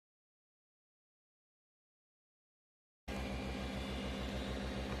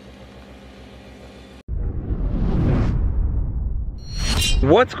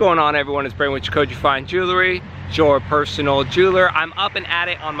What's going on, everyone? It's Braden with JACOJE Fine Jewelry, your personal jeweler. I'm up and at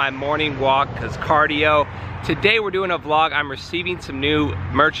it on my morning walk because cardio. Today we're doing a vlog. I'm receiving some new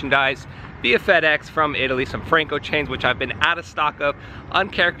merchandise via FedEx from Italy, some Franco chains, which I've been out of stock of,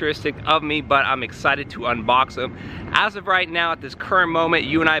 uncharacteristic of me, but I'm excited to unbox them. As of right now, at this current moment,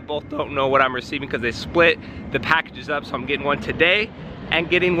 you and I both don't know what I'm receiving because they split the packages up, so I'm getting one today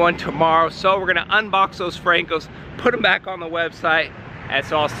and getting one tomorrow. So we're gonna unbox those Francos, put them back on the website, and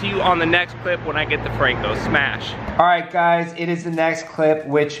so I'll see you on the next clip when I get the Franco smash. All right, guys, it is the next clip,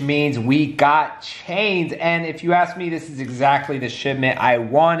 which means we got chains. And if you ask me, this is exactly the shipment I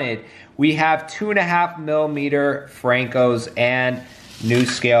wanted. We have 2.5mm Francos and new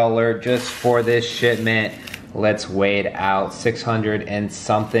scale alert just for this shipment. Let's weigh it out, 600 and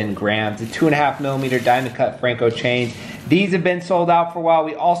something grams. The 2.5mm diamond cut Franco chains. These have been sold out for a while.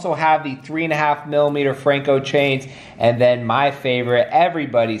 We also have the 3.5mm Franco chains, and then my favorite,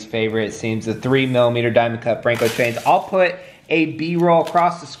 everybody's favorite, it seems, the 3mm diamond cut Franco chains. I'll put a B-roll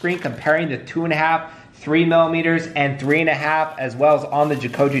across the screen comparing the 2.5, 3mm and 3.5, as well as on the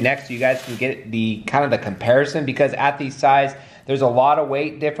JACOJE next, so you guys can get the kind of the comparison, because at these size, there's a lot of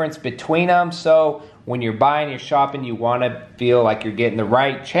weight difference between them. So when you're buying, you're shopping, you want to feel like you're getting the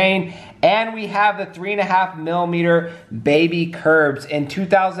right chain. And we have the 3.5mm baby Curbs. In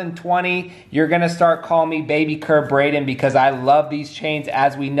 2020, you're going to start calling me baby Curb Braden because I love these chains,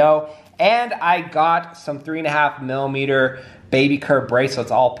 as we know. And I got some 3.5mm baby Curb bracelets.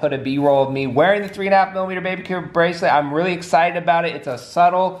 I'll put a B-roll of me wearing the 3.5mm baby Curb bracelet. I'm really excited about it. It's a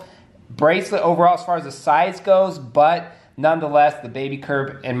subtle bracelet overall as far as the size goes, but nonetheless, the baby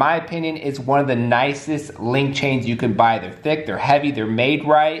Curb, in my opinion, is one of the nicest link chains you can buy. They're thick, they're heavy, they're made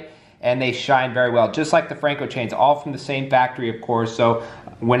right, and they shine very well, just like the Franco chains, all from the same factory, of course. So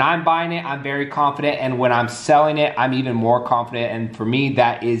when I'm buying it, I'm very confident, and when I'm selling it, I'm even more confident, and for me,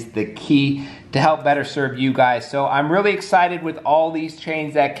 that is the key to help better serve you guys. So I'm really excited with all these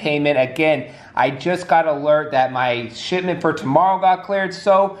chains that came in. Again, I just got alert that my shipment for tomorrow got cleared,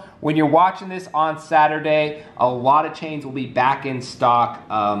 so when you're watching this on Saturday, a lot of chains will be back in stock,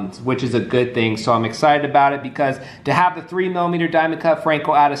 which is a good thing. So I'm excited about it, because to have the 3mm diamond cut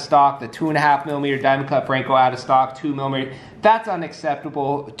Franco out of stock, the 2.5mm diamond cut Franco out of stock, 2mm, that's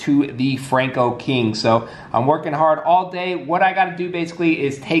unacceptable to the Franco King. So I'm working hard all day. What I gotta do basically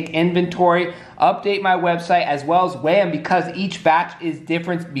is take inventory, update my website, as well as weigh them, because each batch is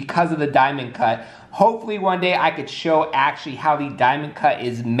different because of the diamond cut. Hopefully one day I could show actually how the diamond cut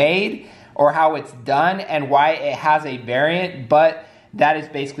is made, or how it's done, and why it has a variant, but that is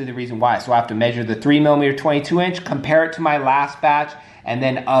basically the reason why. So I have to measure the 3mm 22-inch, compare it to my last batch, and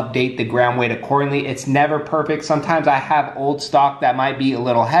then update the gram weight accordingly. It's never perfect. Sometimes I have old stock that might be a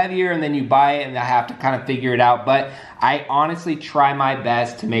little heavier, and then you buy it and I have to kind of figure it out, but I honestly try my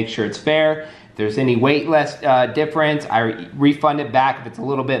best to make sure it's fair. If there's any weight less difference, I refund it back. If it's a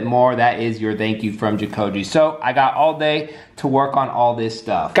little bit more, that is your thank you from JACOJE. So I got all day to work on all this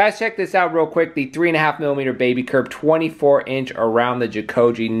stuff. Guys, check this out real quick. The 3.5mm baby Curb, 24-inch around the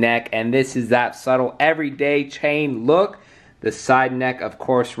JACOJE neck, and this is that subtle everyday chain look. The side neck, of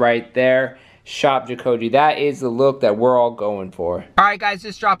course, right there. Shop JACOJE. That is the look that we're all going for. All right, guys,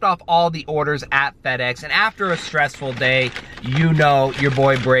 just dropped off all the orders at FedEx, and after a stressful day, you know your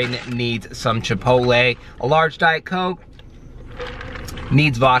boy Braden needs some Chipotle. A large Diet Coke.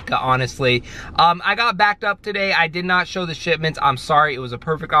 Needs vodka, honestly. I got backed up today. I did not show the shipments. I'm sorry. It was a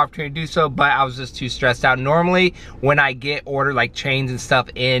perfect opportunity to do so, but I was just too stressed out. Normally, when I get ordered like chains and stuff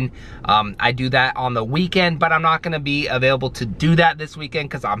in, I do that on the weekend, but I'm not going to be available to do that this weekend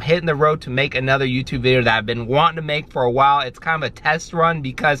because I'm hitting the road to make another YouTube video that I've been wanting to make for a while. It's kind of a test run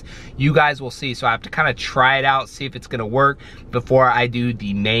because you guys will see, so I have to kind of try it out, see if it's going to work before I do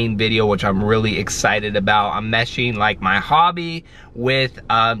the main video, which I'm really excited about. I'm meshing like my hobby with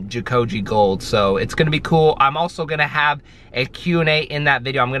JACOJE Gold, so it's gonna be cool. I'm also gonna have a Q&A in that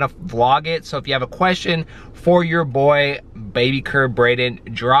video. I'm gonna vlog it, so if you have a question for your boy baby Curb Braden,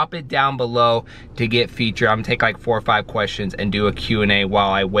 drop it down below to get featured. I'm gonna take like 4 or 5 questions and do a Q&A while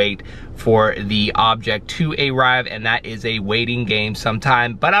I wait for the object to arrive, and that is a waiting game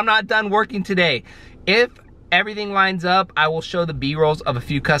sometime. But I'm not done working today. If everything lines up, I will show the B-rolls of a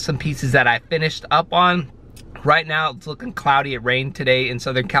few custom pieces that I finished up on. Right now, it's looking cloudy. It rained today in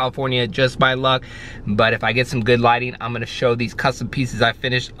Southern California, just my luck. But if I get some good lighting, I'm gonna show these custom pieces I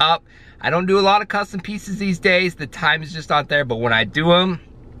finished up. I don't do a lot of custom pieces these days. The time is just not there, but when I do them,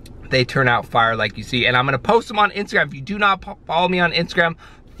 they turn out fire like you see. And I'm gonna post them on Instagram. If you do not follow me on Instagram,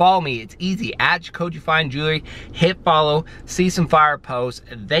 follow me. It's easy, at JACOJE Fine Jewelry. Hit follow, see some fire posts.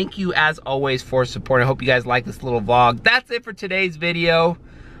 Thank you as always for support. I hope you guys like this little vlog. That's it for today's video.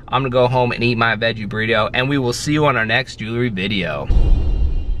 I'm gonna go home and eat my veggie burrito, and we will see you on our next jewelry video.